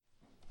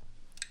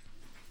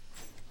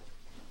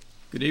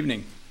Good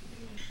evening.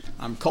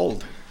 I'm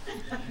cold.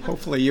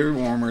 Hopefully you're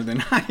warmer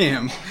than I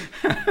am.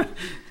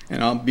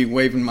 And I'll be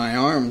waving my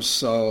arms,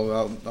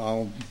 so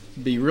I'll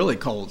be really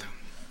cold.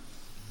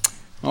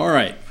 All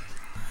right.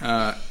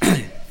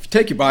 If you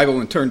take your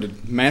Bible and turn to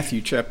Matthew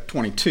chapter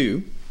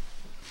 22.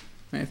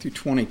 Matthew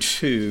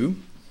 22.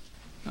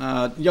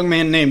 A young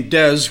man named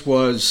Des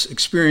was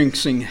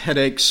experiencing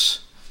headaches,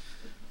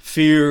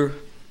 fear,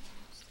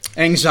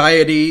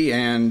 anxiety,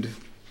 and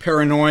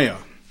paranoia.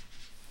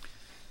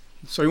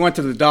 So he went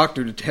to the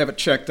doctor to have it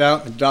checked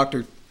out. The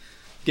doctor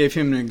gave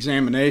him an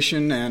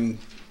examination, and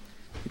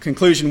the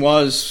conclusion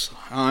was,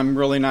 I'm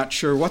really not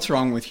sure what's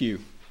wrong with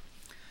you.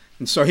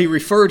 And so he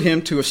referred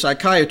him to a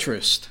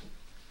psychiatrist.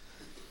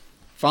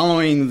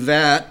 Following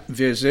that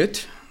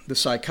visit, the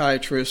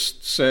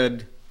psychiatrist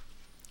said,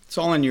 it's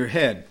all in your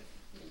head.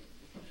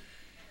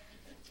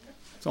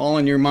 It's all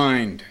in your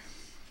mind.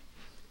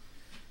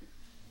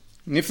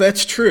 And if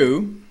that's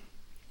true,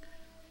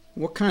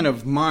 what kind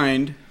of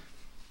mind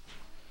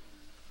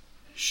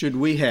should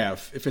we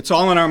have? If it's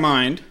all in our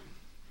mind,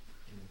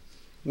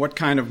 what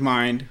kind of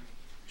mind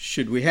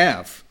should we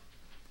have?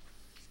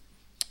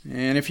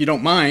 And if you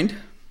don't mind,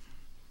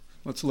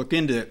 let's look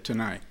into it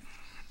tonight.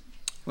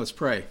 Let's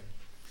pray.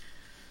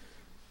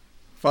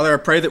 Father, I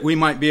pray that we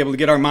might be able to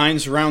get our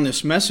minds around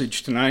this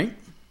message tonight,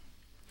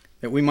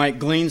 that we might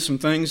glean some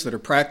things that are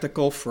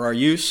practical for our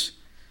use,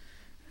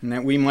 and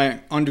that we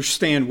might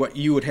understand what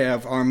you would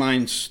have our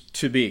minds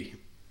to be.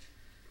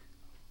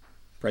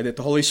 Pray that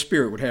the Holy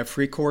Spirit would have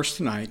free course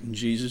tonight. In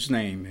Jesus'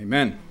 name,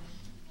 amen.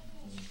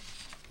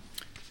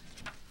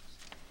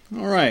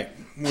 All right.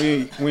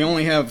 We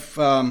only have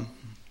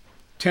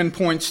 10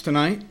 points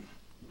tonight.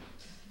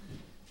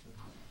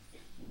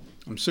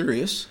 I'm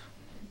serious.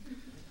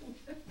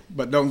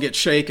 But don't get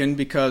shaken,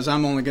 because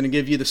I'm only going to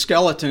give you the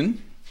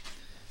skeleton.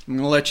 I'm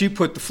going to let you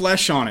put the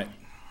flesh on it.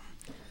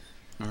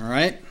 All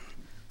right.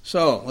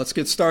 So let's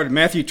get started.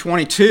 Matthew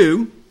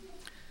 22,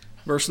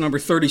 verse number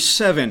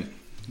 37.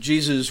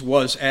 Jesus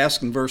was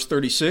asked in verse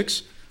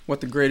 36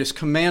 what the greatest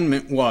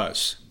commandment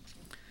was.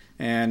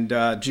 And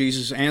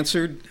Jesus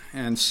answered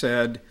and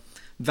said,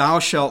 Thou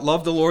shalt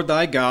love the Lord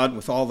thy God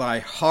with all thy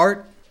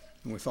heart,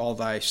 and with all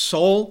thy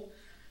soul,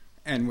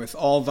 and with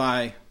all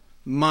thy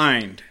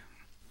mind.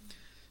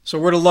 So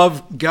we're to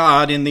love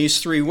God in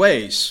these three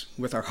ways,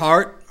 with our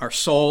heart, our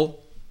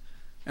soul,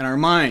 and our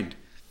mind.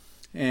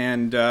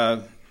 And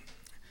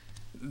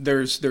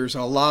there's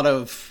a lot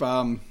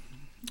of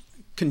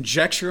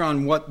conjecture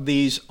on what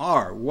these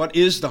are. What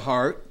is the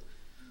heart?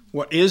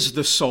 What is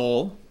the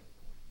soul?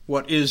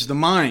 What is the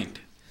mind?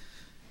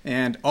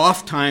 And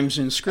oftentimes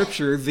in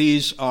Scripture,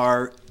 these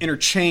are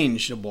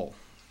interchangeable,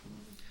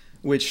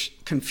 which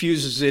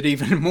confuses it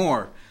even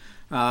more.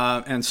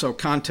 And so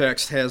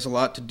context has a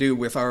lot to do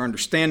with our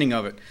understanding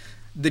of it.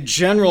 The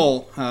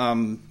general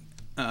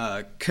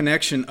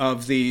connection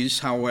of these,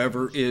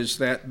 however, is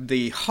that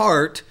the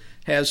heart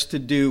has to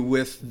do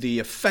with the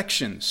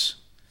affections,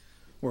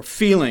 or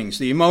feelings,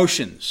 the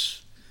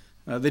emotions,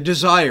 the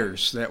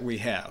desires that we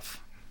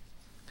have.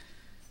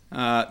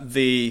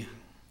 The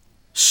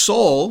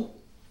soul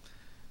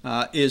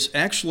is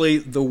actually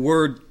the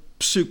word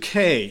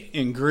psuche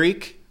in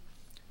Greek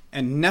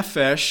and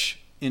nephesh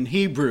in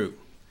Hebrew.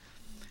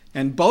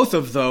 And both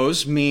of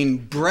those mean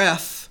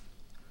breath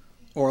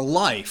or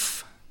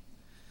life.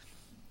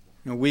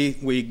 You know,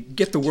 we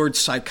get the word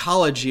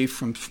psychology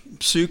from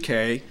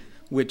psuche,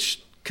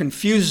 which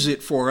confuses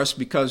it for us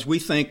because we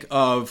think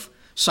of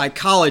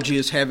psychology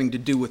as having to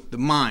do with the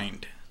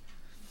mind,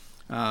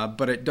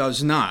 but it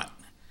does not.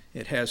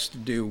 It has to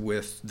do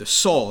with the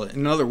soul.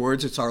 In other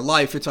words, it's our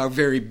life, it's our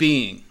very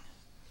being.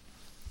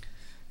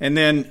 And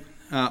then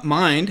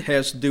mind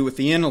has to do with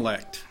the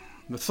intellect,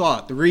 the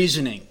thought, the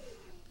reasoning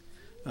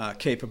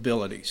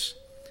capabilities.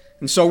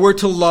 And so we're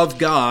to love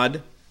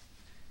God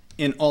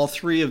in all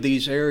three of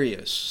these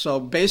areas. So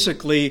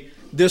basically,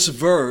 this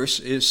verse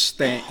is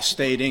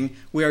stating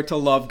we are to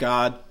love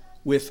God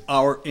with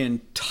our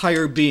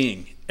entire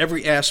being,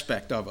 every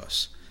aspect of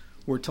us.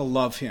 We're to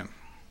love Him.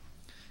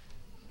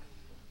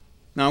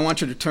 Now I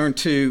want you to turn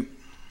to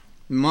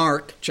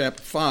Mark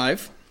chapter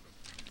 5.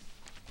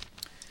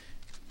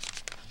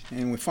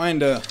 And we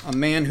find a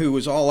man who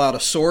was all out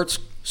of sorts,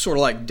 sort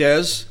of like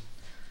Des,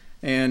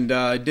 and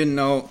didn't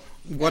know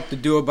what to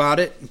do about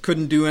it, and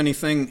couldn't do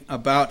anything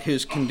about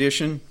his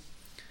condition.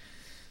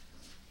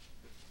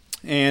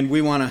 And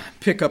we want to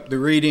pick up the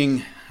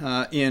reading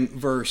in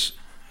verse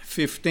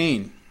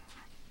 15.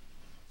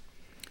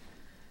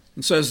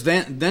 It says,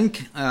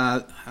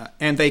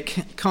 and they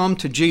come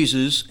to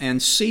Jesus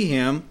and see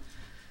him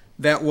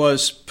that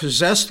was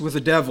possessed with a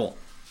devil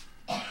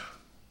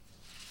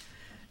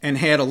and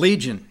had a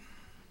legion,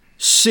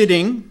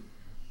 sitting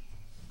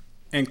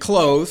and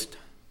clothed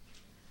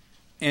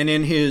and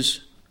in his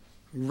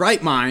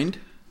right mind,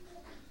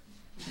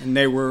 and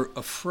they were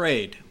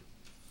afraid.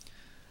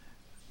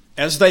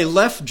 As they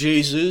left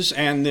Jesus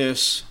and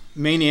this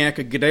maniac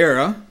of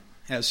Gadara,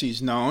 as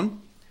he's known,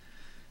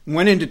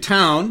 went into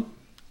town,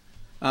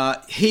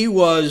 he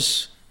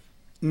was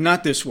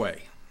not this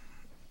way.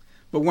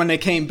 But when they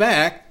came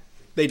back,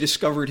 they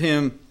discovered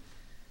him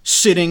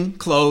sitting,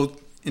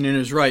 clothed, and in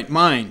his right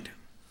mind.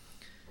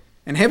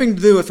 And having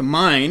to do with the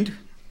mind,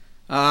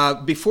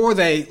 before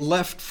they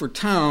left for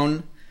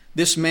town,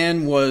 this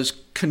man was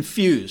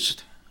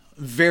confused,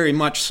 very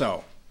much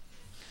so.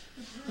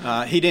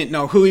 He didn't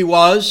know who he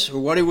was or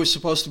what he was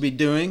supposed to be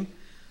doing,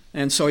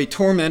 and so he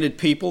tormented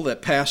people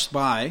that passed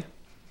by.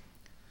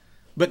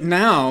 But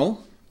now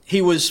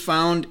he was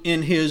found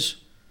in his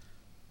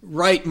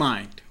right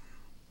mind.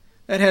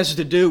 That has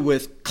to do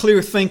with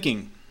clear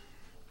thinking.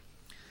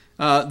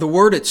 The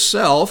word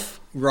itself,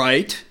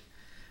 right,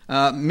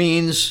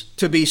 means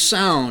to be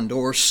sound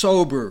or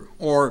sober,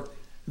 or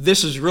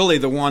this is really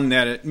the one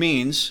that it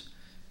means,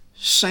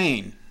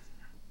 sane,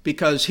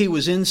 because he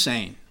was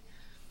insane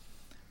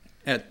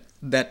at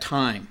that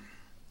time.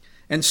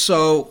 And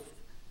so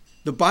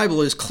the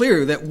Bible is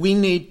clear that we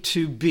need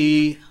to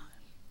be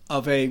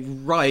of a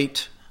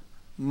right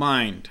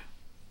mind.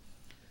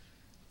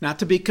 Not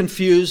to be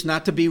confused,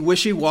 not to be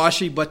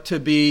wishy-washy, but to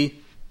be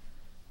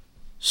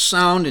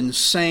sound and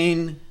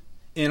sane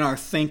in our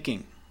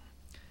thinking,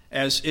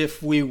 as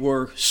if we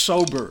were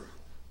sober.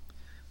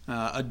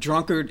 A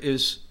drunkard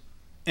is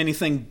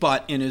anything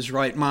but in his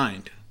right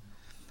mind.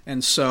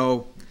 And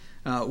so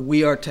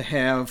we are to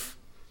have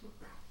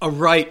a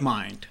right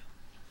mind.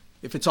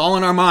 If it's all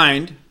in our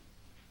mind,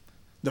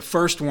 the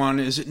first one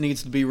is it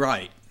needs to be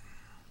right.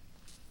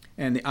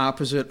 And the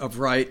opposite of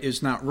right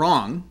is not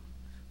wrong.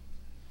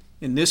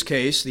 In this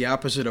case, the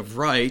opposite of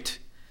right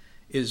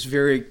is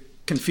very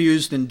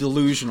confused and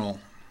delusional.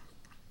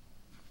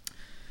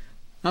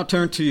 Now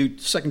turn to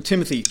 2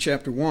 Timothy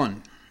chapter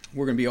 1.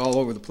 We're going to be all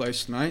over the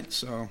place tonight,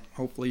 so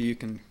hopefully you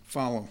can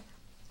follow.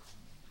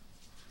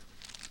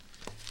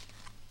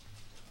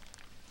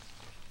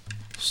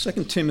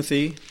 2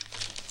 Timothy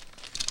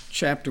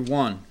chapter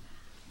 1.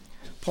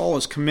 Paul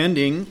is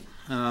commending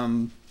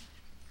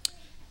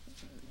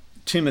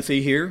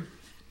Timothy here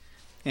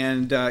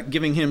and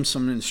giving him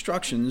some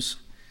instructions.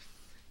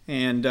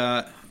 And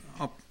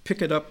I'll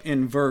pick it up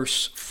in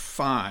verse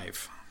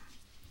 5.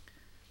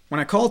 When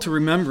I call to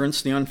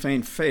remembrance the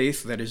unfeigned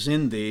faith that is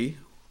in thee,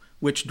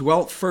 which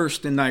dwelt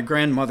first in thy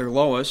grandmother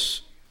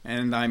Lois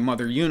and thy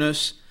mother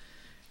Eunice,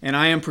 and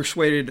I am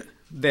persuaded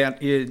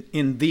that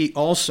in thee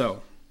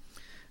also.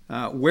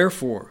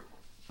 Wherefore,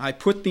 I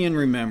put thee in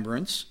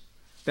remembrance,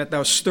 that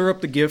thou stir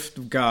up the gift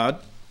of God,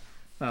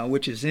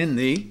 which is in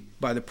thee,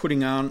 by the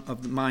putting on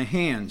of my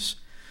hands.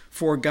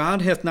 For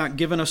God hath not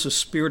given us a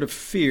spirit of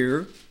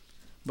fear,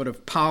 but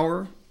of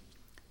power,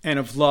 and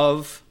of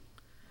love,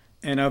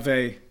 and of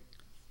a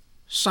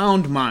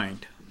sound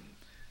mind.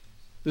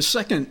 The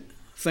second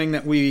thing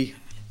that we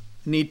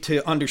need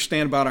to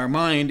understand about our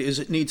mind is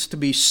it needs to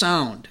be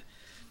sound.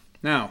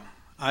 Now,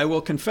 I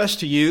will confess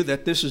to you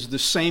that this is the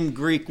same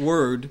Greek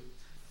word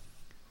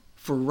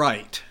for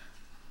right.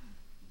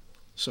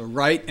 So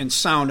right and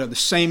sound are the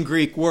same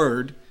Greek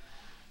word,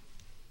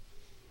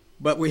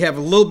 but we have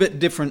a little bit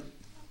different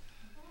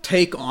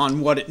take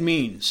on what it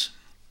means.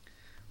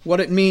 What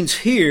it means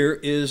here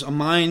is a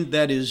mind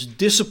that is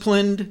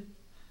disciplined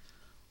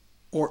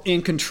or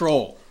in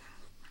control.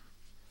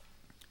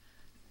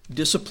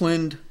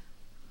 Disciplined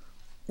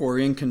or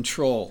in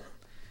control.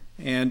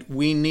 And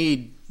we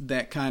need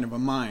that kind of a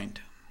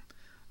mind.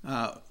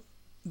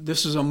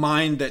 This is a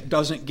mind that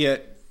doesn't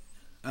get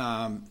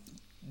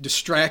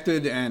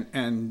distracted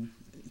and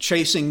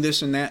chasing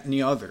this and that and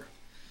the other.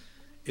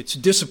 It's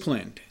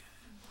disciplined.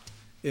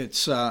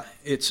 It's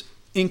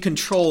in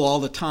control all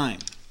the time.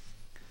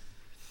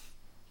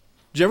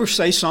 Did you ever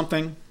say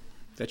something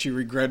that you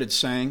regretted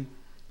saying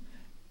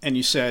and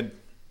you said,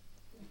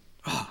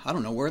 "Oh, I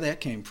don't know where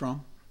that came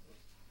from"?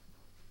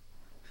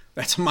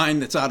 That's a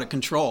mind that's out of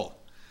control.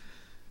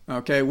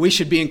 Okay, we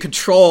should be in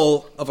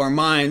control of our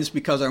minds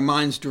because our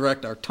minds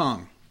direct our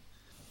tongue.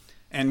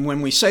 And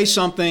when we say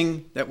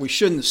something that we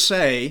shouldn't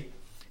say,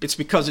 it's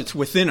because it's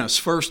within us,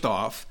 first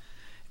off,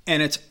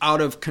 and it's out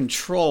of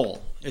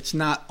control. It's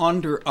not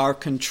under our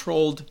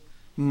controlled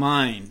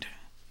mind.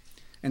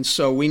 And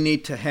so we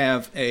need to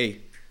have a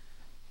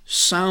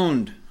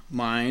sound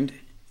mind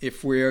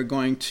if we are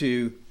going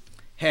to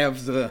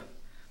have the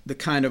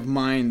kind of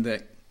mind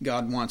that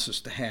God wants us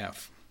to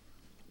have.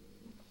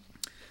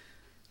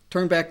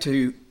 Turn back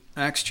to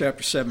Acts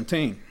chapter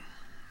 17.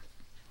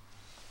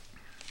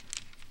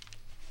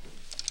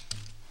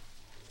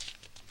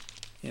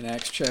 In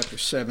Acts chapter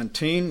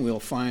 17, we'll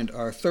find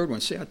our third one.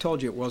 See, I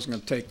told you it wasn't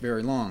going to take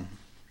very long.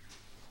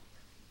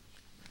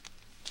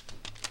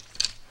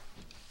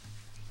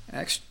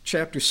 Acts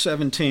chapter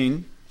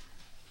 17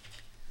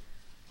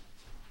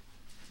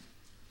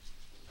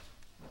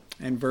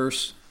 and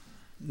verse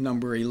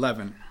number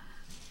 11.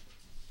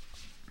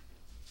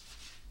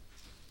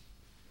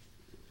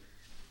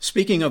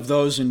 Speaking of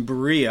those in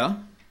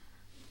Berea,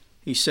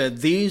 he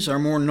said, "These are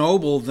more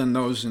noble than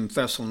those in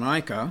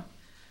Thessalonica,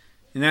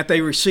 in that they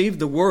received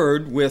the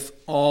word with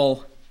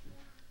all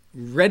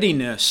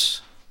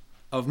readiness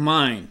of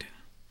mind,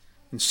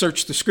 and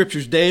searched the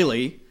Scriptures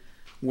daily,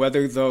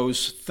 whether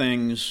those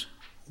things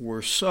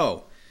were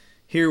so."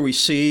 Here we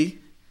see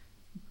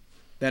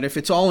that if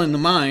it's all in the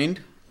mind,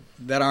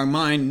 that our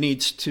mind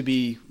needs to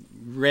be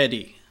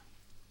ready.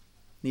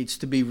 Needs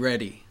to be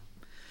ready.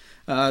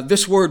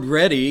 This word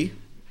ready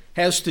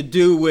has to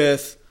do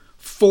with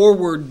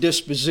forward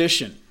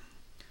disposition.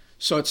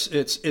 So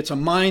it's a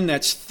mind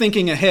that's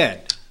thinking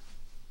ahead.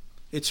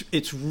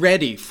 It's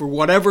ready for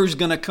whatever's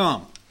going to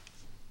come.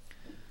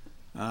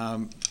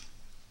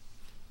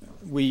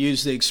 We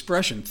use the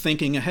expression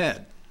thinking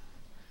ahead.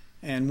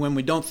 And when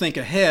we don't think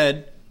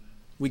ahead,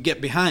 we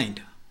get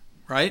behind,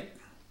 right?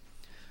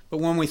 But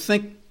when we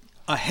think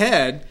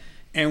ahead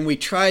and we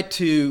try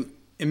to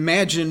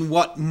imagine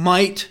what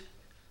might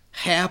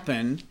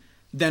happen,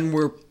 then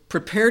we're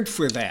prepared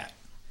for that.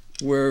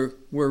 We're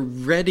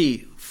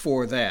ready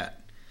for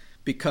that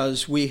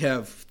because we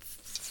have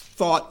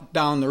thought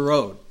down the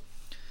road.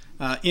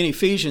 In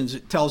Ephesians,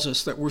 it tells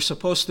us that we're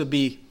supposed to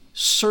be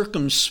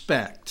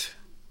circumspect.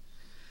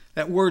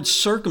 That word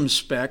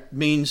circumspect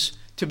means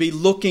to be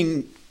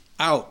looking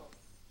out,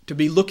 to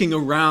be looking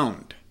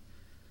around,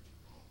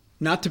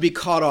 not to be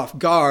caught off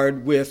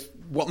guard with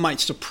what might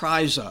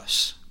surprise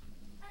us.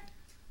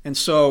 And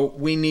so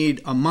we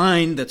need a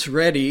mind that's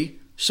ready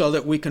so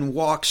that we can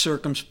walk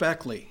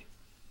circumspectly,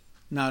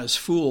 not as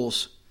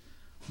fools,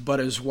 but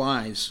as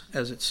wise,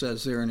 as it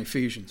says there in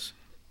Ephesians.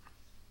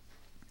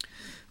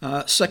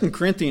 2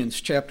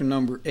 Corinthians chapter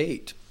number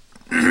 8.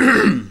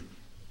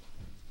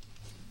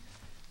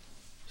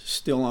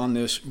 Still on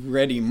this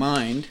ready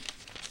mind.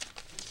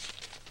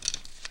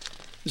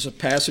 There's a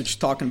passage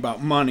talking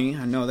about money.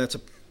 I know that's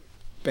a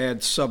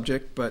bad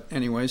subject, but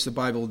anyways, the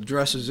Bible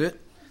addresses it,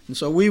 and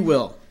so we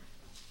will.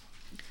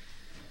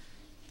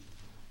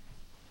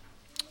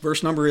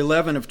 Verse number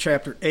 11 of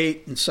chapter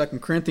 8 in 2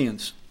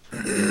 Corinthians.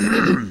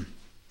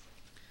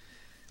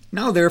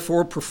 Now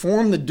therefore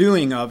perform the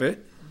doing of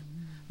it,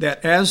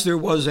 that as there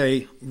was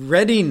a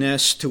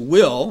readiness to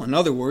will, in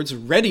other words, a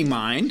ready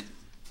mind,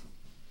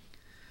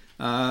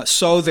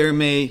 so there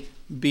may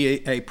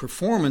be a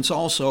performance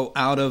also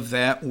out of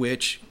that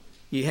which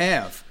ye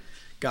have.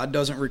 God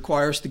doesn't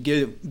require us to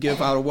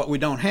give out of what we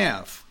don't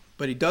have,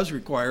 but he does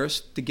require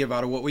us to give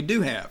out of what we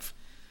do have.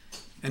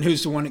 And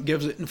who's the one that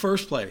gives it in the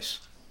first place?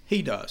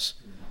 He does.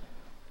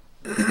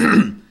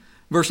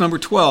 Verse number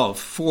 12,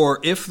 for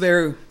if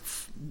there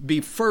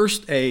be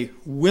first a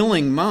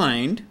willing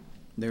mind,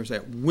 there's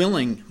that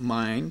willing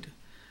mind,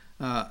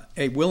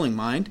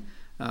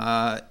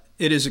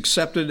 it is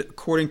accepted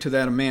according to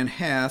that a man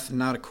hath,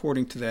 not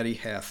according to that he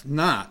hath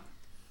not.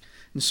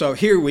 And so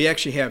here we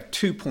actually have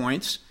 2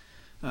 points,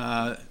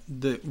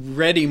 the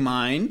ready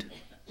mind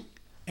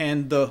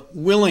and the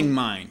willing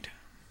mind.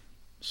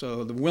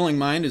 So the willing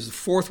mind is the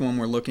fourth one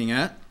we're looking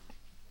at.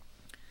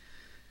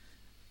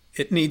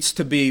 It needs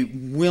to be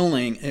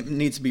willing, it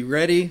needs to be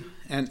ready,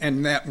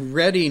 and that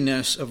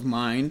readiness of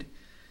mind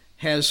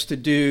has to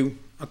do,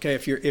 okay,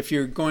 if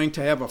you're going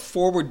to have a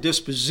forward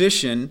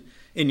disposition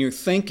in your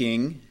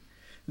thinking,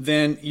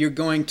 then you're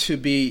going to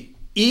be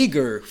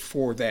eager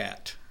for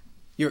that.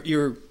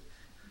 You're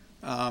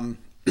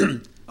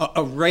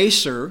a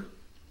racer,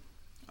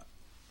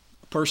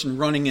 a person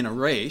running in a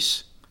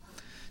race,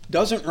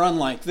 doesn't run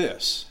like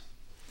this.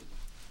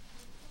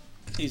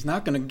 He's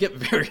not going to get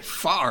very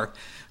far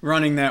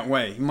running that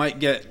way. He might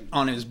get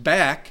on his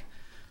back,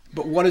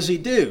 but what does he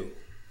do?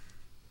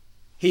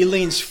 He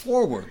leans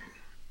forward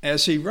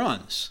as he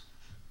runs.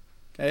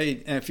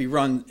 Okay, and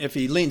if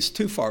he leans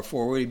too far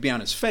forward, he'd be on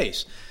his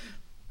face.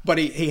 But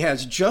he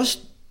has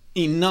just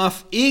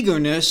enough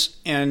eagerness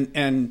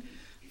and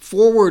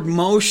forward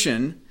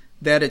motion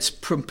that it's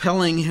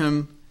propelling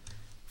him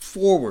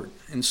forward.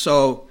 And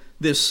so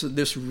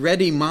this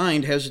ready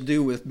mind has to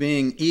do with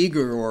being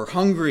eager or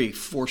hungry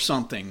for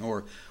something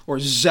or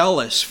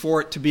zealous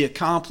for it to be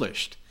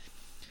accomplished.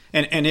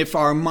 And if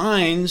our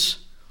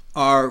minds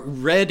are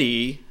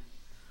ready,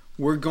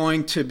 we're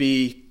going to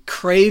be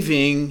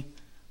craving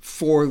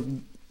for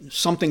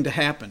something to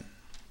happen,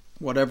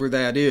 whatever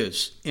that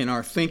is. In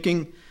our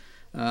thinking,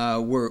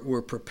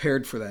 we're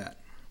prepared for that.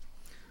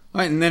 All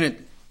right, and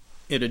then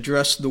it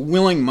addressed the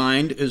willing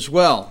mind as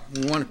well.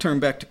 We want to turn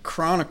back to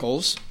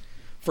Chronicles,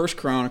 1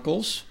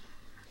 Chronicles.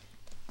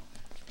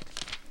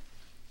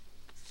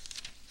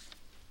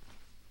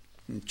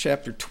 In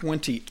chapter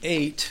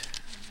 28,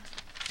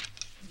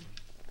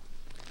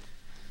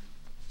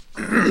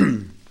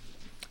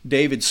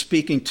 David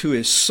speaking to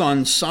his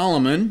son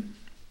Solomon.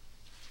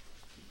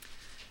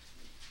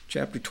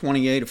 Chapter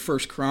 28 of 1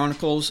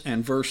 Chronicles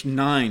and verse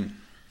 9.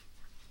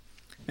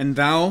 And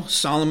thou,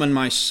 Solomon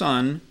my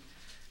son,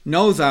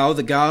 know thou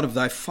the God of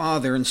thy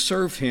father, and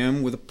serve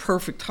him with a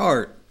perfect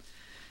heart,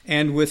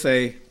 and with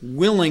a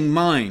willing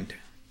mind.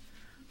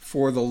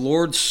 For the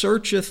Lord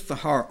searcheth the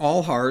heart,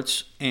 all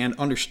hearts, and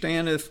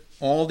understandeth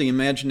all the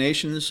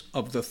imaginations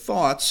of the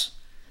thoughts.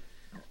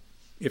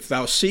 If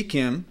thou seek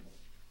him,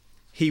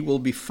 he will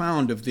be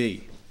found of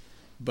thee.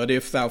 But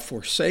if thou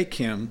forsake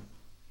him,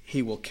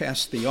 he will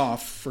cast thee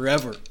off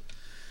forever.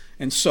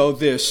 And so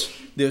this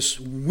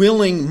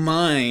willing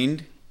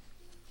mind,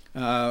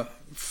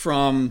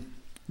 from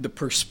the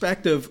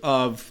perspective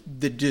of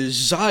the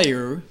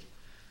desire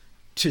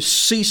to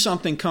see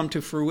something come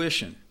to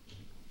fruition.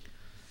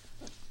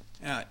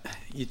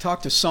 You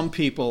talk to some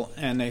people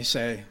and they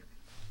say,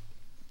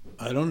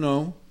 I don't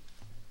know.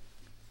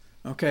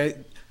 Okay,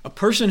 a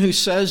person who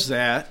says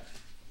that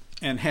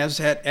and has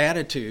that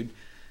attitude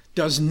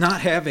does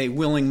not have a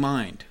willing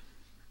mind.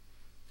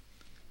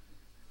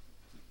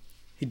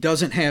 He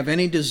doesn't have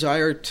any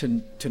desire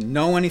to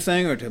know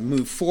anything or to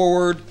move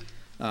forward.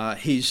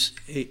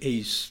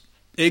 He's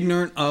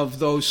ignorant of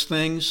those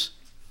things.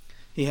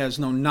 He has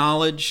no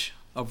knowledge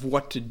of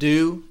what to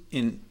do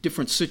in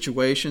different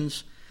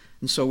situations.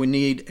 And so we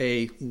need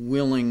a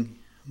willing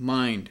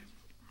mind.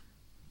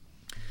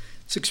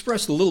 It's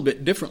expressed a little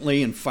bit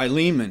differently in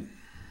Philemon.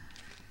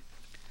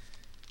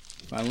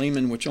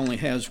 Philemon, which only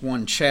has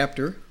one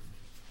chapter.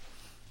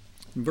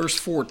 In verse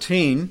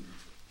 14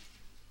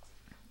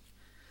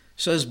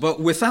 says,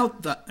 But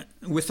without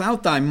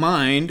thy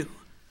mind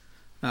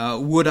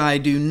would I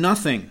do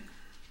nothing,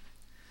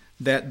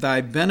 that thy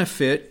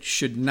benefit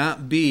should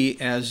not be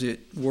as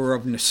it were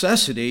of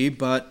necessity,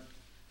 but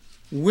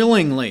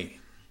willingly.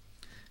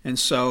 And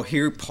so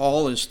here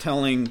Paul is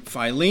telling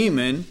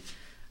Philemon,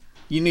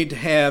 you need to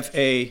have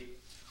a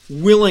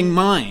willing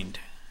mind,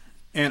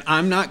 and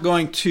I'm not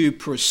going to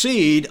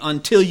proceed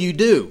until you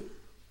do.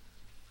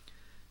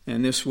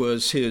 And this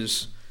was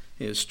his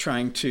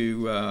trying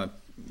to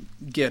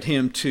get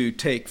him to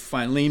take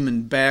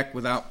Philemon back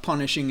without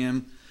punishing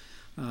him,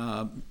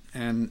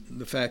 and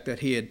the fact that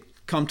he had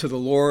come to the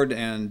Lord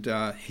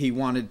and he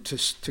wanted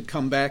to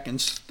come back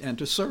and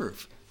to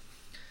serve.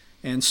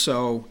 And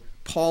so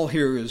Paul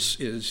here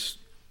is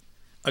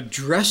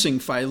addressing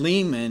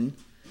Philemon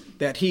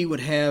that he would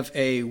have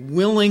a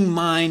willing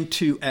mind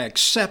to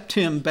accept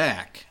him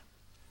back.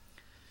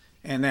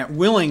 And that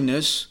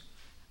willingness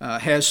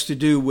has to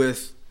do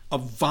with a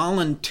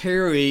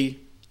voluntary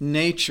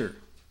nature.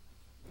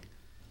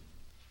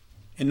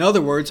 In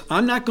other words,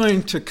 I'm not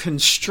going to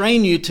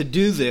constrain you to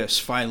do this,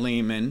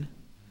 Philemon.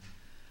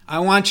 I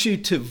want you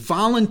to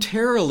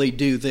voluntarily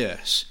do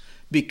this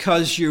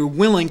because you're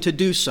willing to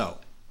do so.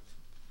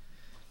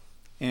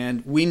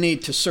 And we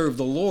need to serve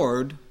the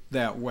Lord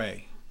that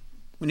way.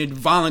 We need to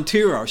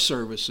volunteer our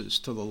services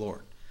to the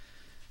Lord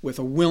with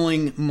a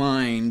willing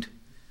mind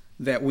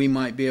that we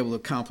might be able to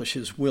accomplish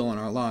His will in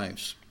our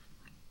lives.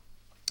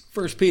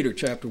 1 Peter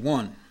chapter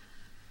 1.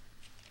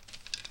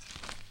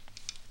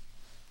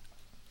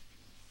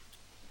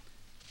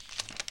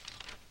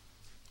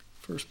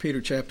 First Peter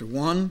chapter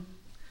 1,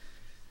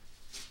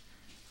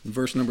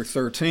 verse number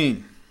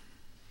 13.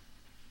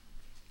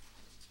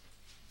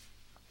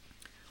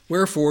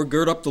 Wherefore,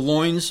 gird up the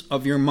loins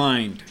of your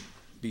mind,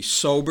 be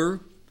sober,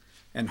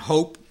 and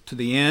hope to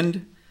the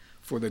end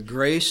for the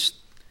grace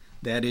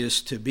that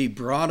is to be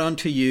brought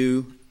unto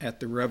you at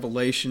the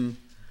revelation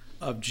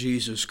of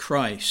Jesus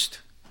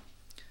Christ.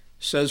 It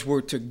says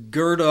we're to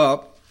gird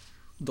up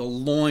the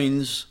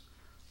loins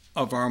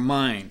of our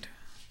mind.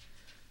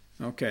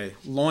 Okay,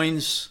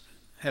 loins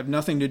have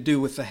nothing to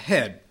do with the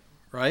head,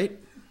 right?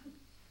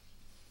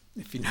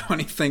 If you know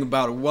anything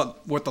about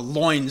what the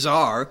loins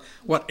are,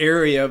 what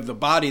area of the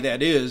body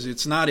that is,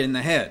 it's not in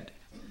the head.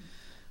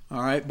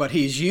 All right, but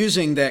he's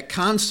using that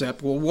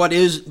concept. Well, what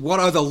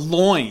are the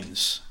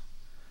loins?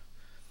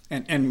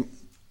 And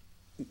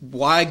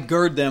why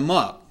gird them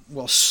up?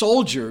 Well,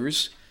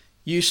 soldiers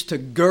used to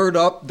gird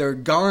up their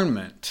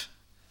garment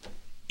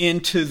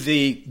into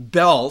the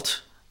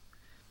belt,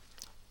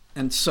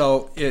 and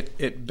so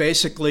it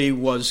basically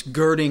was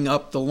girding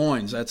up the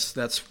loins. That's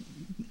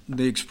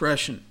the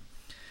expression.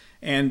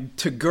 And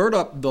to gird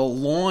up the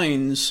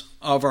loins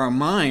of our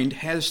mind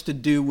has to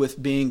do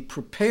with being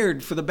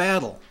prepared for the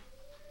battle.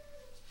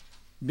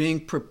 Being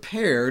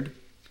prepared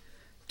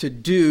to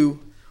do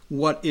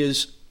what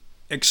is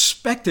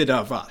expected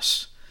of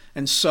us.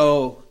 And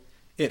so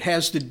it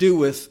has to do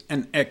with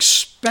an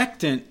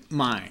expectant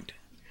mind.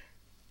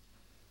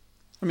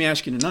 Let me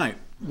ask you tonight,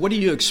 what do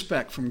you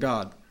expect from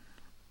God?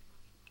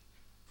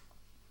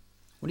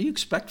 What do you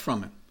expect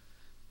from Him?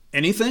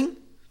 Anything?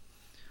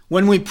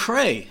 When we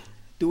pray,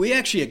 do we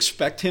actually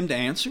expect Him to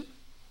answer?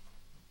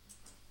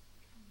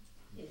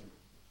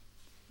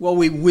 Well,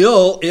 we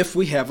will if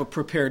we have a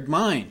prepared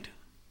mind.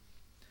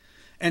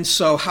 And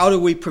so how do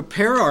we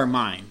prepare our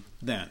mind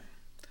then?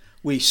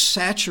 We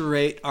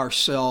saturate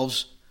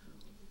ourselves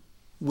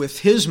with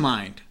His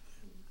mind.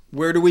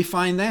 Where do we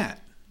find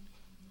that?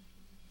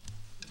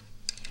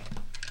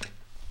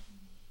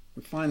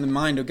 We find the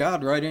mind of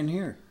God right in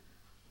here.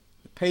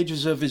 The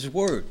pages of His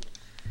Word.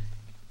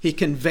 He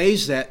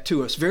conveys that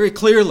to us very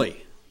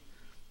clearly,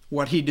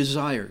 what He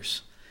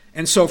desires.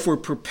 And so if we're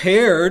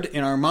prepared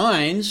in our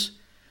minds,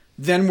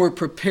 then we're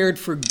prepared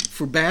for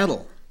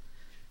battle.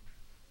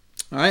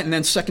 All right, and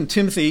then 2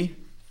 Timothy,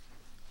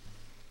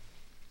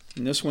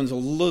 and this one's a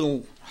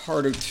little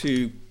harder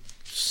to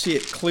see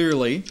it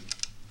clearly.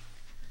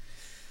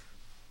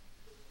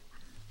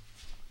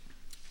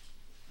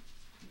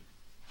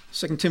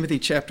 2 Timothy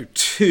chapter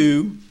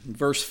 2,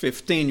 verse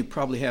 15, you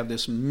probably have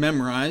this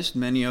memorized,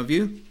 many of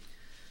you.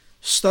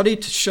 Study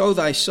to show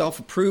thyself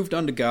approved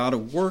unto God, a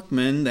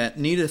workman that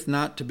needeth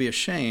not to be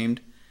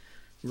ashamed,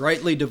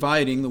 rightly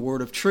dividing the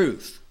word of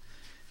truth.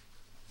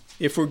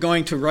 If we're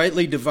going to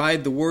rightly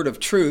divide the word of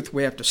truth,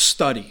 we have to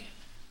study.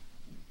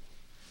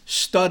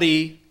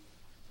 Study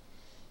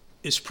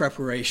is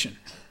preparation.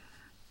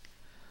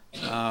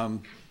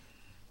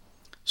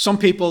 Some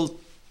people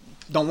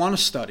don't want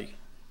to study.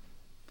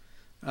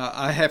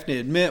 I have to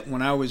admit,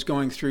 when I was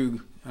going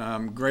through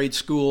grade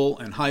school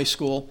and high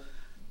school,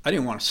 I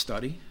didn't want to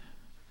study.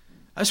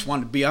 I just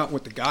wanted to be out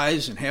with the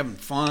guys and having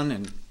fun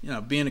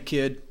and, being a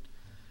kid.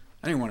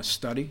 I didn't want to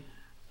study.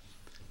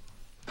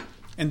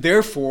 And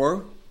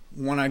therefore,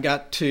 when I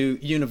got to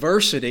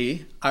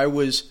university, I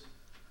was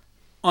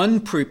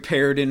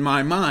unprepared in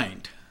my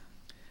mind.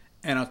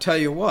 And I'll tell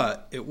you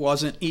what, it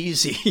wasn't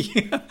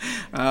easy.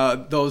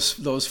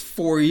 Those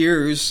 4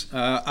 years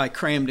I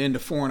crammed into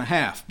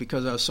 4.5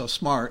 because I was so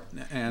smart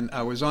and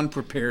I was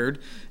unprepared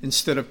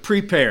instead of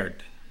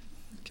prepared.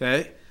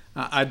 Okay,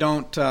 I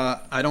don't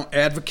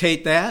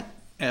advocate that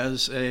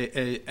as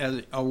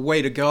a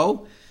way to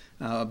go,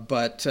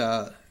 but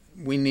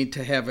we need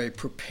to have a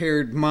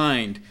prepared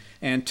mind,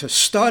 and to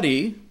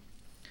study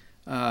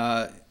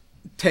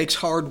takes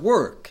hard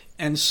work,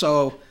 and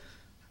so.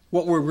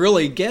 What we're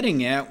really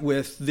getting at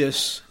with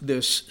this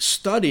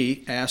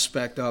study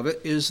aspect of it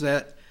is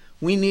that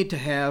we need to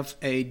have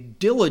a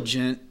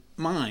diligent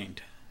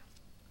mind.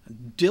 A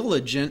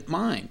diligent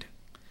mind.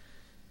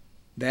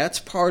 That's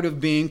part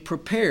of being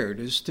prepared,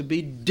 is to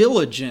be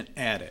diligent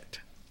at it.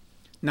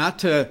 Not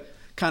to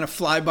kind of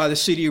fly by the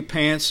seat of your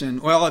pants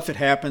and, well, if it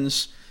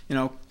happens,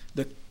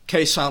 the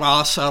que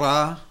sera,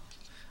 sera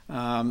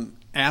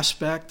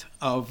aspect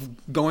of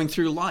going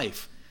through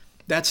life.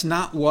 That's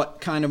not what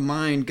kind of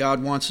mind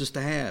God wants us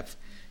to have.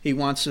 He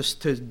wants us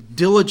to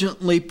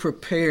diligently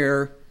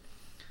prepare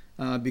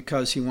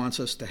because He wants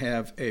us to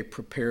have a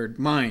prepared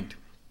mind.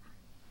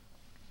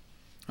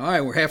 All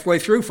right, we're halfway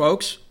through,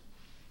 folks.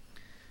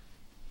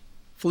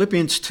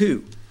 Philippians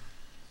 2.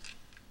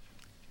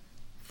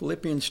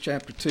 Philippians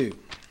chapter 2.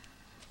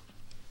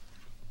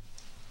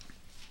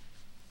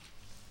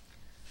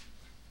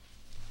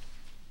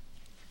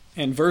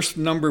 And verse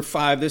number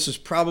 5, this is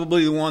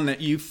probably the one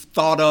that you've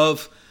thought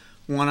of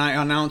when I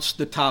announced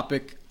the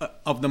topic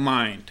of the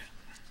mind.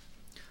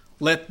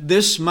 Let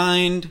this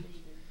mind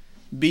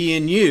be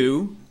in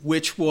you,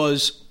 which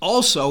was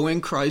also in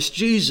Christ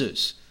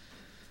Jesus.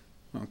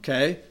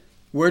 Okay?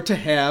 We're to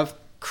have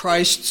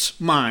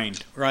Christ's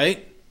mind,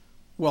 right?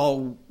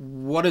 Well,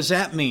 what does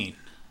that mean?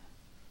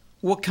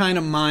 What kind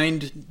of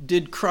mind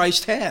did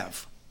Christ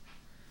have?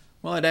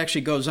 Well, it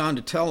actually goes on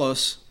to tell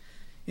us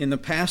in the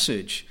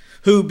passage.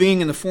 Who, being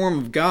in the form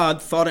of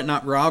God, thought it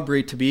not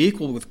robbery to be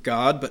equal with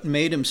God, but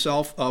made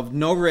himself of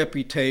no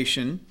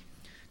reputation,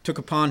 took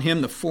upon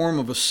him the form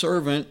of a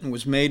servant, and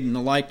was made in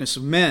the likeness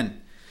of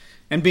men.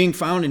 And being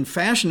found in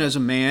fashion as a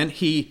man,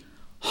 he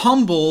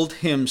humbled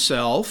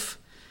himself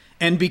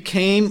and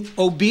became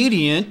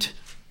obedient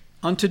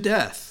unto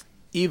death,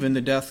 even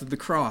the death of the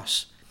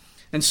cross.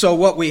 And so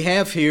what we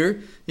have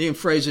here, you can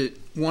phrase it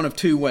one of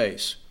two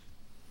ways.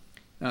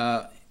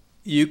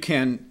 You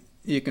can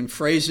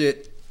phrase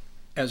it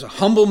as a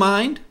humble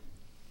mind,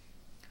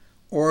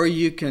 or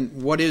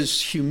what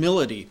is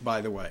humility, by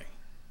the way?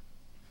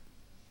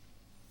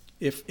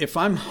 If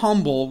I'm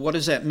humble, what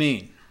does that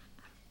mean?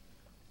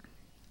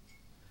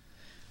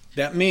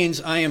 That means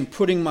I am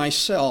putting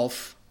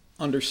myself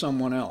under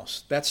someone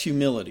else. That's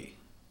humility.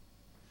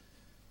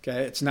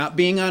 Okay, it's not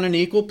being on an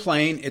equal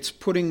plane, it's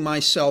putting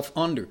myself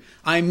under.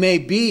 I may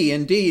be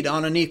indeed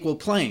on an equal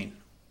plane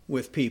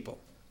with people.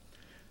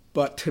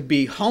 But to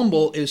be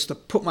humble is to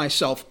put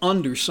myself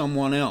under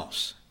someone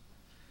else.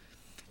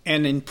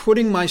 And in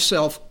putting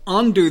myself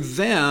under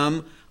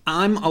them,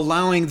 I'm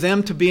allowing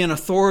them to be an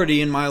authority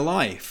in my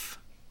life.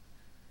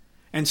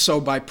 And so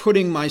by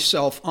putting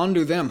myself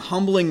under them,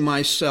 humbling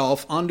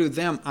myself under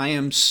them, I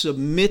am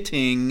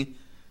submitting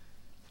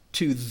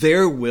to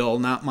their will,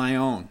 not my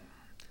own.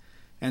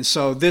 And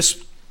so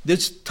this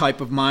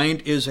type of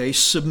mind is a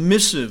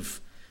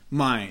submissive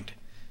mind.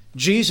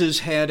 Jesus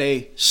had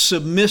a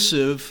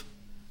submissive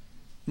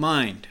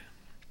mind.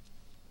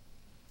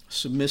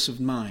 Submissive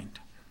mind.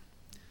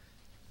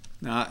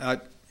 Now,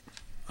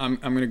 I'm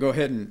going to go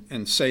ahead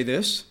and say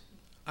this.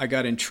 I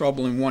got in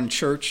trouble in one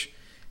church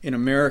in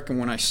America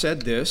when I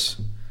said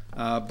this,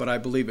 but I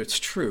believe it's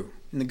true.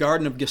 In the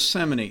Garden of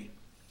Gethsemane,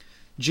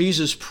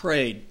 Jesus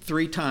prayed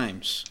 3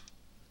 times.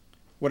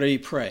 What did he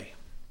pray?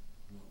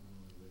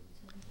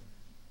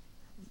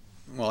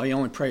 Well, he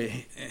only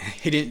prayed.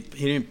 He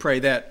didn't pray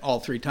that all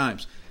 3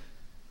 times.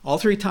 All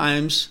 3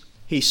 times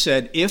he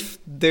said,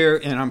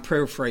 and I'm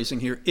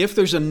paraphrasing here, if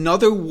there's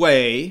another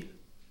way,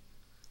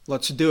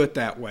 let's do it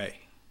that way.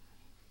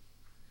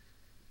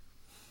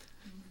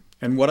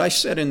 And what I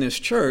said in this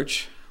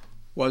church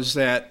was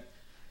that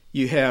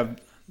you have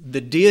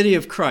the deity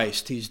of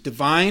Christ. He's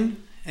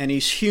divine and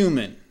he's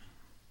human.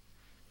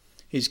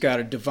 He's got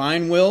a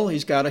divine will,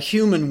 he's got a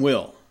human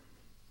will.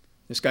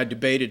 This guy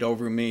debated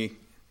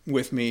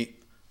with me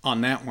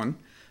on that one,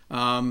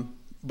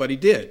 but he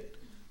did.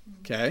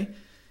 Okay?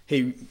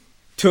 He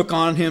took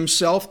on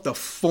himself the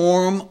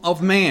form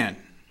of man.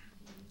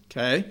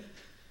 Okay?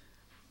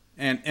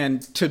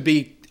 And to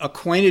be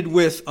acquainted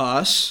with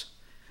us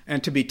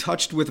and to be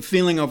touched with the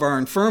feeling of our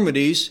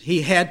infirmities,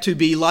 he had to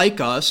be like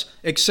us,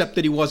 except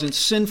that he wasn't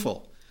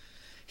sinful.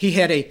 He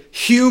had a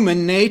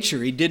human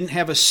nature. He didn't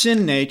have a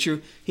sin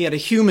nature. He had a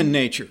human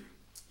nature.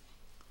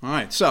 All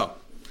right, so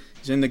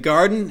he's in the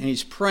garden and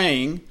he's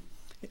praying.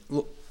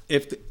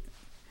 If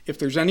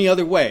there's any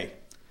other way,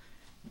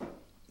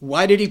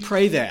 why did he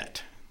pray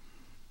that?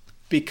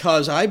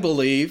 Because I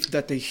believe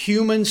that the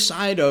human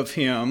side of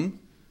him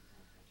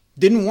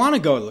didn't want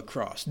to go to the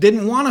cross,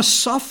 didn't want to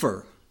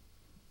suffer.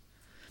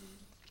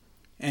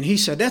 And he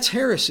said, that's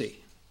heresy.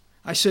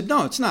 I said,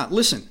 no, it's not.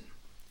 Listen.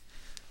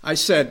 I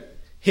said,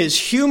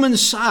 his human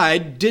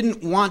side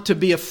didn't want to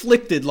be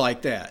afflicted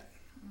like that.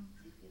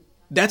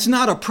 That's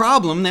not a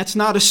problem. That's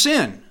not a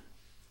sin.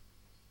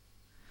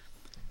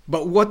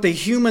 But what the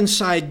human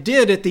side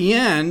did at the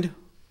end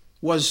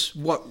was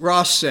what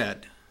Ross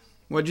said.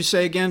 What'd you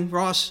say again,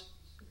 Ross?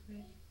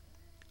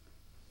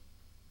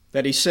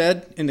 That he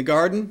said in the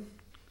garden?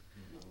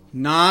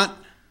 Not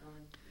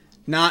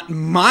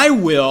my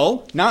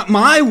will,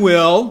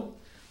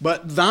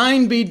 but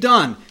thine be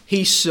done.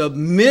 He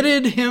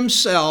submitted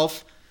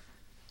himself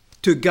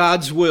to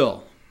God's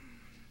will.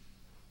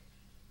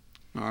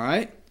 All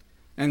right?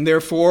 And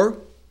therefore,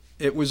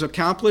 it was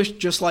accomplished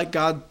just like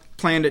God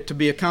planned it to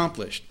be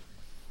accomplished.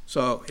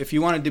 So if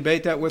you want to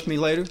debate that with me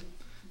later,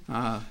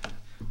 I'm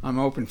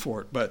open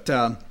for it. But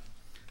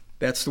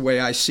that's the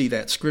way I see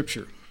that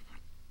scripture.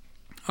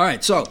 All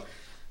right, so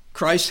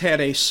Christ had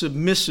a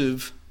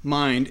submissive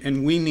mind,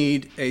 and we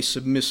need a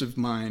submissive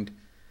mind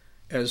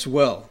as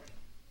well.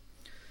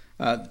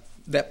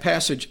 That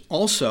passage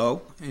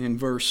also, in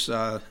verse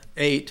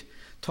 8,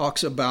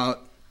 talks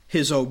about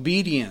his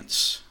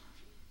obedience.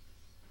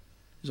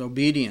 His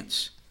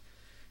obedience.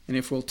 And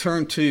if we'll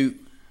turn to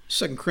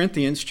 2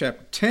 Corinthians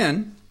chapter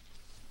 10,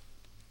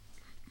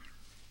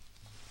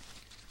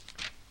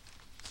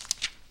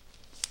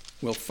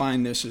 we'll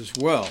find this as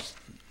well.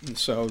 And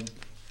so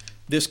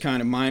this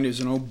kind of mind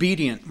is an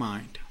obedient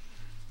mind.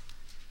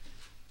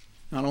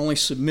 Not only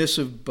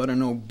submissive, but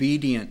an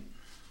obedient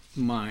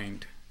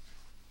mind.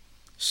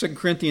 2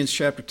 Corinthians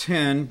chapter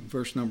 10,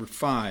 verse number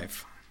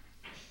 5.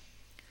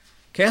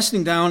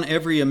 Casting down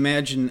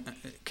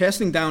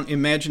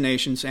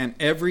imaginations and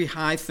every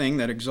high thing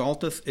that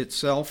exalteth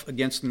itself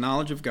against the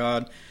knowledge of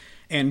God,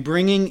 and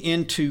bringing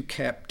into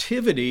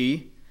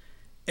captivity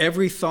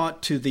every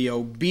thought to the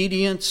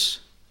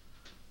obedience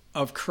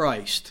of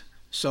Christ.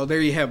 So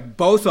there you have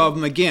both of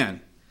them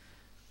again.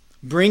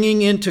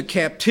 Bringing into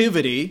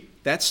captivity,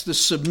 that's the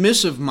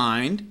submissive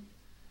mind,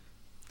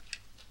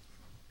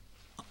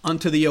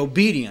 unto the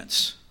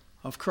obedience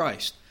of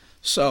Christ.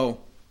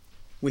 So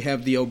we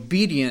have the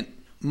obedient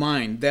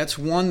mind. That's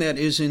one that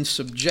is in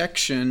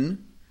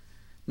subjection,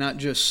 not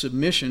just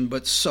submission,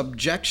 but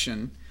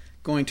subjection,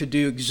 going to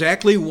do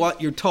exactly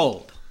what you're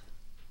told.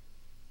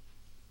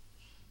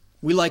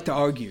 We like to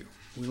argue.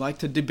 We like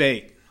to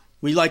debate.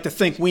 We like to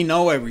think we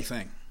know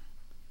everything.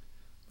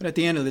 But at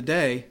the end of the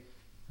day,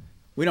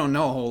 we don't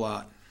know a whole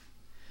lot.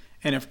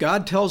 And if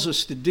God tells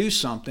us to do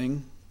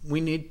something,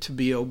 we need to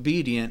be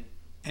obedient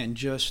and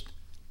just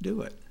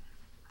do it.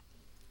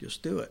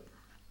 Just do it.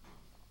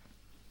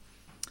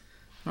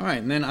 All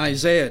right, and then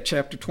Isaiah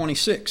chapter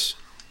 26.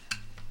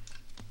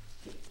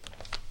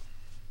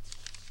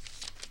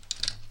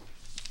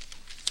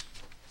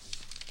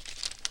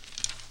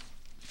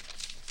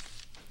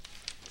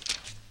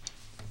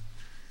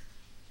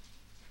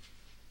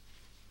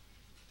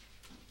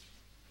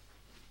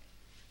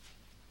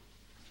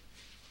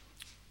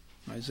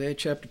 Isaiah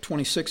chapter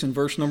 26 and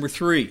verse number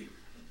 3.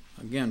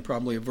 Again,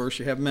 probably a verse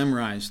you have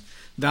memorized.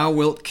 Thou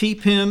wilt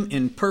keep him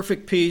in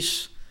perfect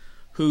peace,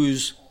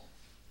 whose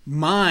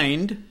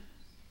mind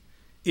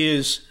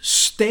is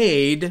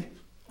stayed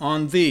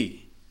on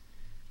thee,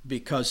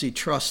 because he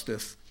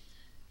trusteth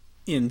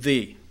in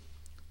thee.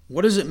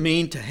 What does it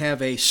mean to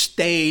have a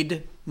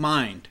stayed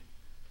mind?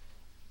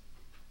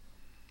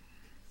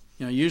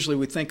 You know, usually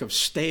we think of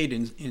stayed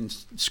in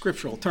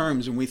scriptural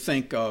terms, and we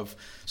think of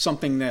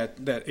something that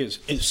is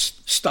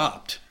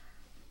stopped.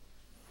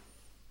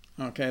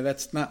 Okay,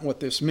 that's not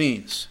what this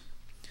means.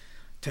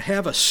 To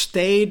have a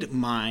stayed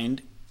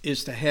mind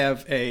is to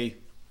have a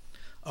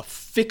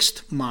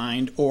fixed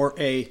mind or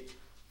a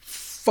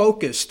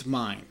focused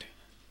mind.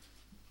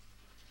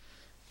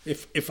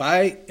 If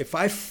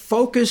I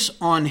focus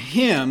on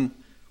him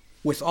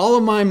with all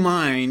of my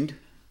mind,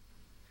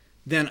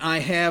 then I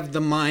have the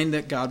mind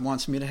that God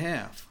wants me to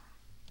have,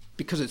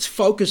 because it's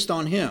focused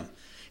on him.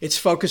 It's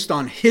focused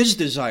on his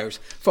desires,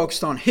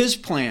 focused on his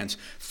plans,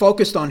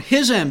 focused on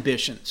his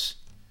ambitions.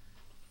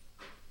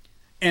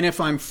 And if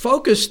I'm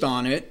focused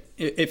on it,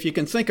 if you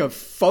can think of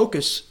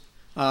focus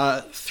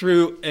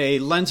through a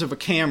lens of a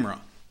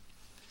camera.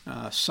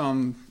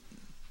 Some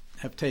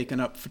have taken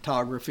up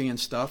photography and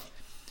stuff.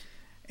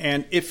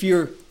 And if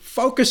you're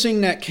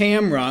focusing that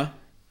camera,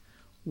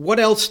 what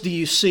else do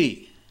you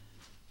see?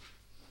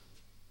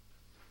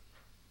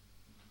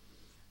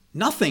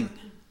 Nothing.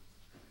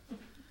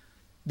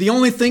 The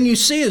only thing you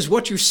see is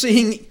what you're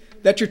seeing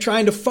that you're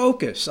trying to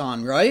focus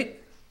on, right?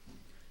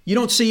 You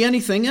don't see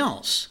anything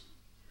else.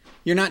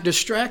 You're not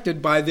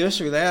distracted by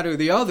this or that or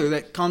the other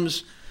that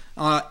comes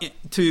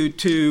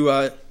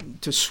to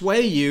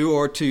sway you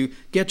or to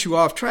get you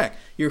off track.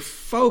 You're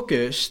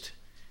focused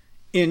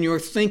in your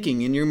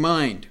thinking, in your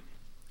mind.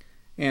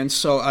 And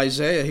so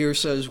Isaiah here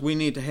says we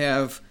need to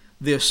have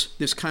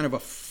this kind of a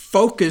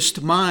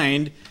focused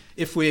mind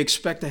if we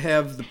expect to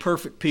have the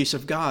perfect peace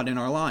of God in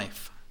our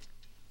life.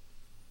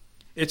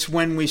 It's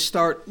when we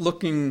start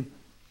looking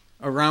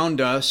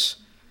around us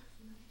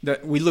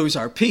that we lose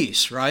our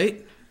peace,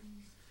 right?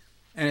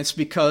 And it's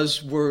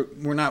because we're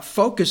not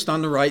focused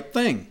on the right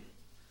thing.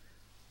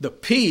 The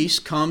peace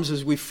comes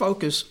as we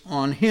focus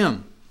on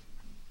Him.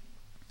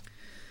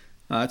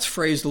 It's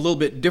phrased a little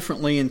bit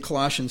differently in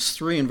Colossians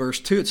 3 and verse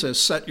 2. It says,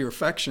 set your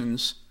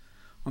affections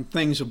on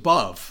things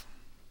above,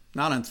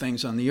 not on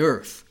things on the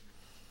earth.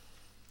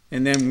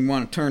 And then we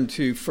want to turn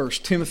to 1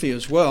 Timothy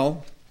as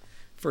well.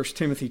 1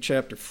 Timothy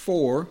chapter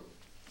 4.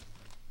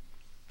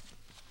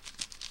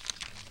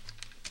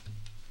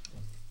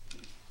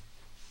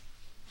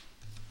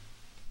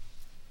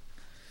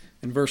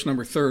 And verse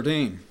number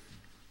 13.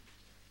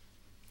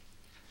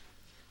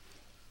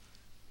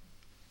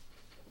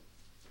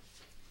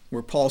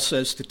 Where Paul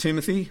says to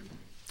Timothy,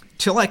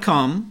 till I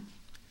come,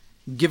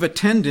 give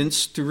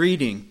attendance to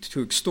reading,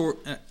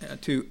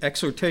 to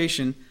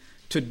exhortation,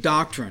 to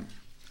doctrine.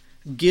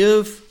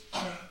 Give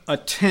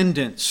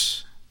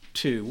attendance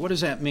to. What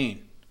does that mean?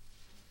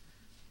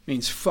 It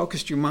means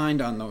focus your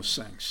mind on those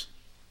things.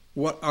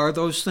 What are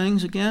those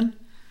things again?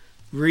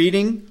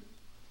 Reading.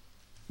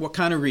 What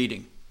kind of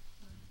reading?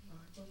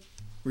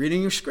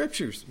 Reading your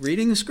scriptures.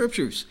 Reading the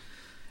scriptures.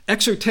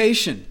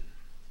 Exhortation.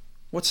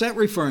 What's that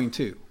referring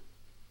to?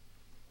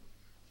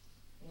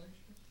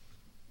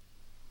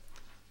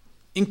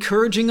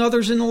 Encouraging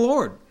others in the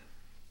Lord.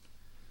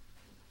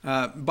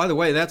 By the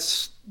way,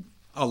 that's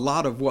a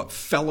lot of what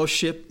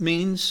fellowship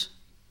means.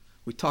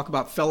 We talk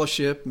about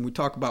fellowship and we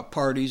talk about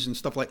parties and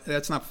stuff like that.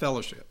 That's not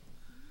fellowship.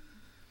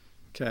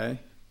 Okay?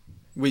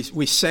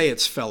 We say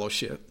it's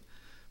fellowship.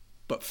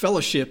 But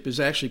fellowship is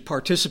actually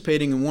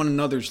participating in one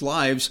another's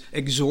lives,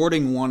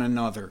 exhorting one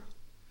another.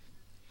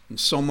 And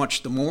so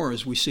much the more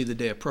as we see the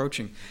day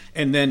approaching.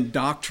 And then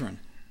doctrine.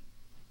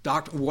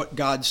 What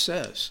God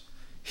says.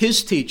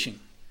 His teaching.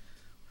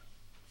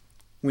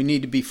 We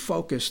need to be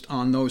focused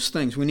on those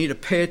things. We need to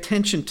pay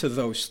attention to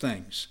those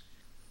things.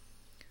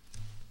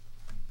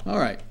 All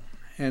right.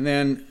 And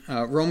then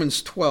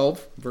Romans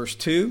 12, verse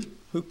 2.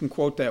 Who can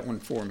quote that one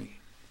for me?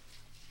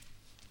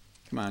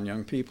 Come on,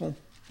 young people.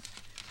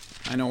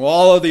 I know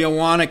all of the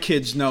Awana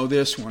kids know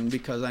this one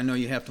because I know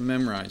you have to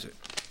memorize it.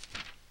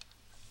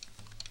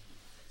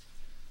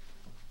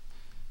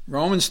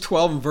 Romans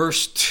 12,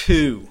 verse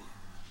 2.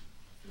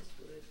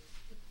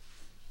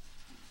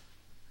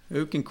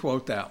 Who can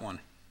quote that one?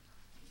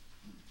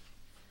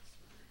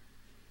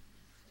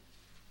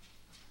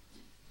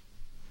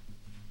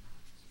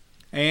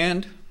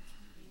 And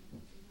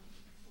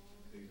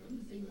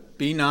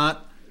be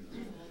not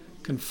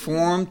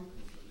conformed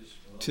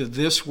to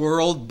this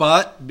world,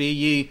 but be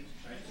ye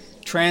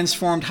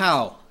transformed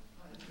how?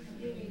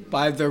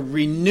 By the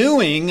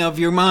renewing of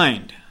your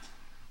mind.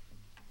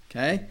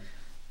 Okay?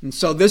 And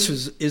so this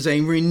is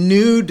a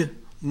renewed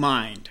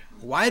mind.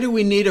 Why do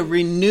we need a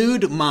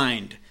renewed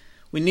mind?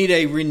 We need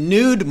a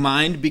renewed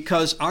mind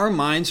because our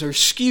minds are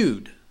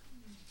skewed.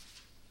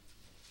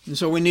 And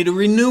so we need to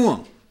renew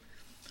them.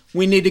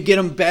 We need to get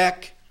them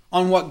back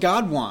on what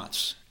God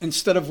wants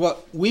instead of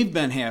what we've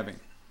been having.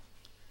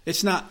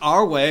 It's not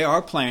our way,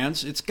 our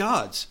plans, it's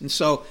God's. And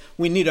so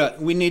we need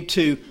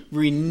to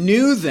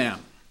renew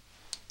them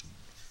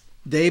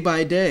day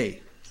by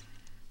day.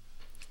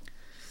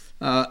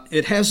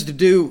 It has to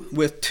do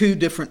with two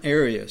different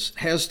areas.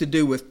 It has to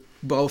do with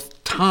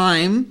both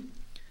time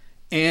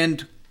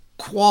and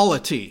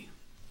quality,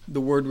 the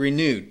word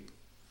renewed.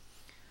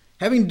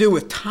 Having to do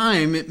with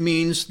time, it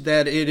means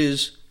that it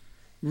is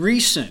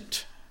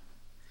recent.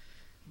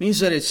 It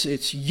means that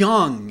it's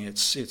young,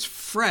 it's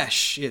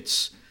fresh,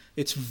 it's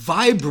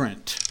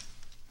vibrant.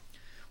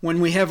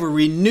 When we have a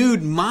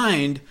renewed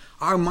mind,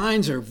 our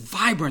minds are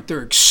vibrant,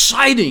 they're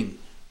exciting.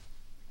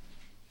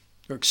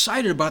 They're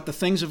excited about the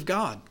things of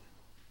God.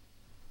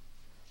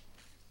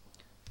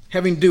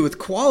 Having to do with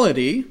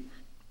quality,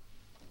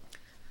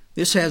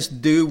 this has to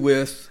do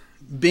with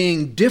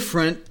being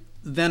different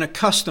than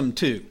accustomed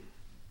to.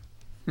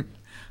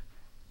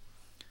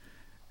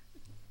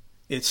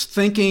 It's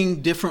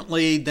thinking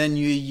differently than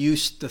you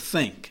used to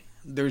think.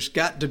 There's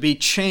got to be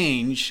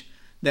change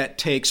that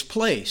takes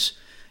place.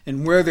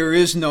 And where there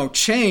is no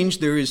change,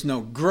 there is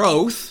no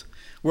growth.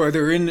 Where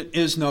there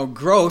is no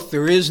growth,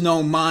 there is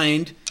no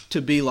mind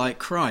to be like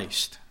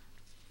Christ.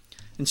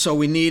 And so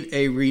we need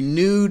a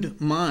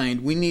renewed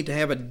mind. We need to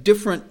have a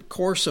different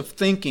course of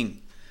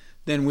thinking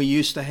than we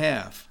used to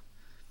have.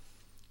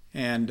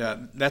 And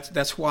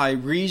that's why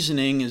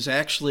reasoning is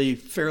actually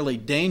fairly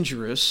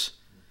dangerous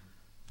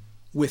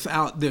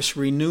without this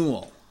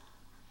renewal.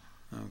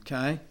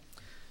 Okay?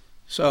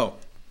 So,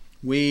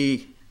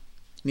 we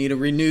need a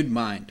renewed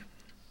mind.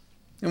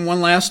 And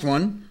one last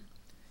one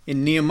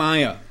in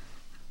Nehemiah.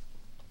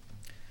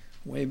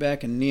 Way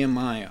back in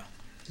Nehemiah.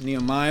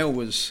 Nehemiah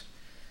was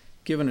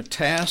given a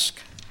task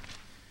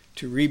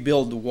to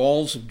rebuild the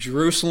walls of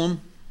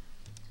Jerusalem.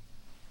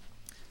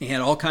 He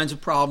had all kinds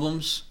of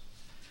problems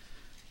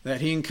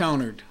that he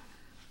encountered.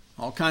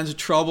 All kinds of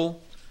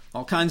trouble,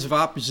 all kinds of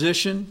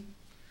opposition,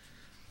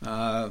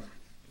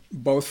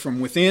 both from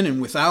within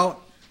and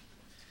without.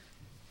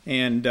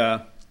 And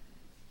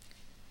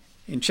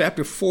in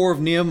chapter 4 of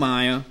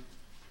Nehemiah,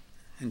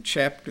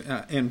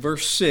 in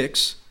verse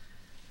 6,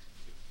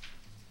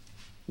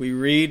 we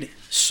read,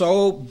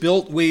 "So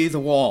built we the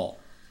wall,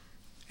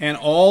 and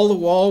all the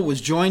wall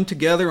was joined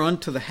together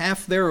unto the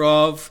half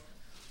thereof."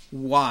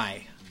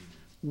 Why?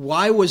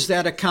 Why was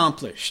that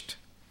accomplished?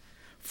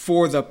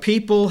 For the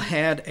people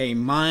had a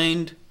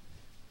mind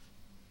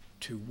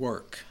to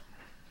work.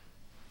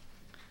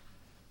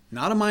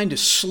 Not a mind to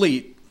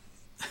sleep,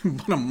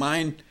 but a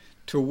mind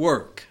to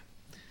work.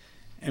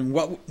 And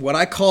what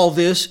I call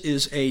this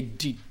is a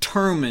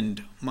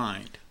determined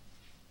mind.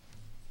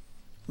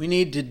 We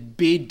need to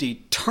be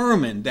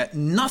determined that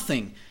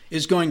nothing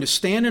is going to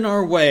stand in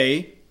our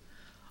way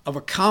of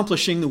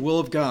accomplishing the will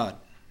of God.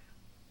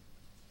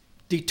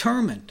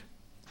 Determined.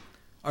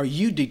 Are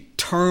you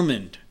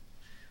determined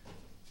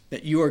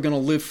that you are going to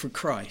live for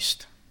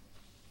Christ?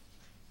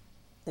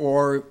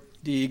 Or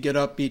do you get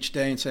up each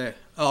day and say,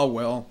 oh,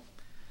 well,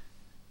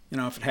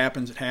 if it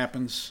happens, it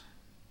happens.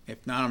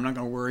 If not, I'm not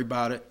going to worry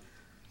about it.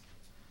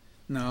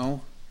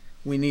 No,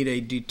 we need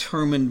a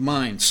determined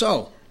mind.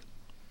 So,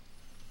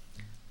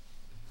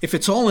 if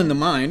it's all in the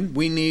mind,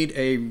 we need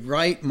a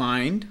right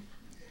mind,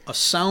 a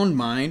sound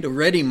mind, a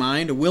ready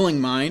mind, a willing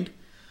mind,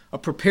 a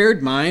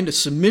prepared mind, a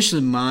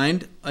submissive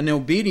mind, an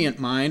obedient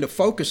mind, a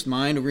focused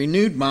mind, a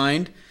renewed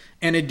mind,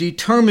 and a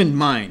determined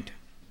mind.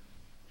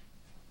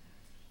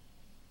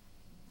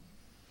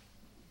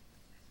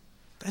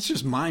 That's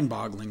just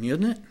mind-boggling,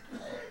 isn't it?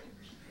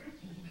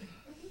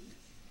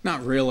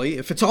 Not really.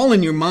 If it's all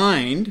in your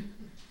mind,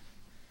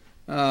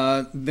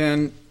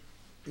 then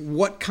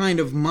what kind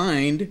of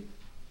mind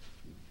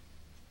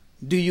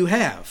do you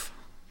have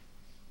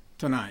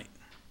tonight?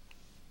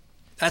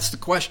 That's the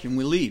question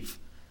we leave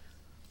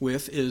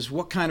with, is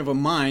what kind of a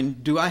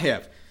mind do I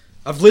have?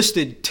 I've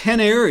listed 10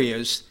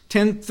 areas,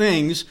 10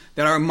 things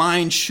that our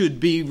mind should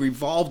be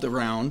revolved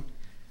around.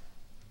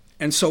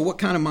 And so what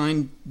kind of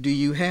mind do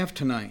you have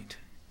tonight?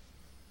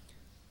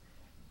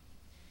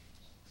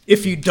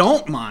 If you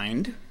don't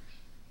mind,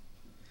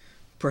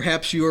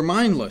 perhaps you are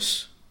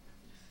mindless.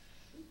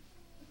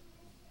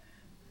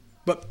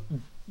 But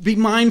be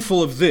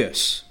mindful of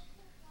this.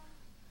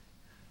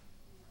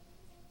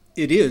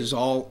 It is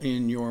all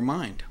in your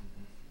mind.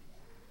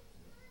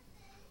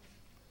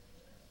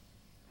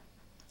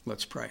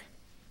 Let's pray.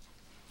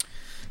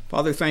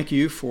 Father, thank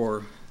you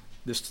for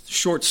this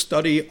short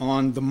study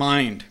on the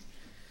mind.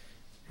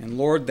 And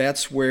Lord,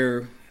 that's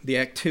where the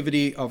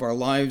activity of our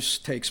lives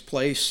takes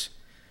place,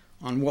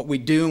 on what we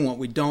do and what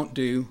we don't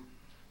do.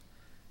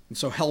 And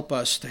so help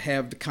us to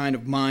have the kind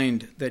of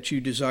mind that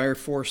you desire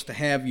for us to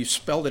have. You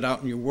spelled it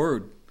out in your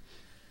word.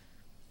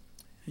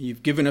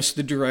 You've given us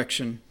the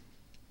direction.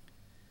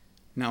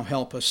 Now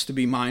help us to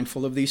be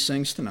mindful of these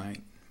things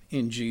tonight.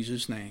 In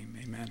Jesus' name,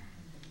 amen.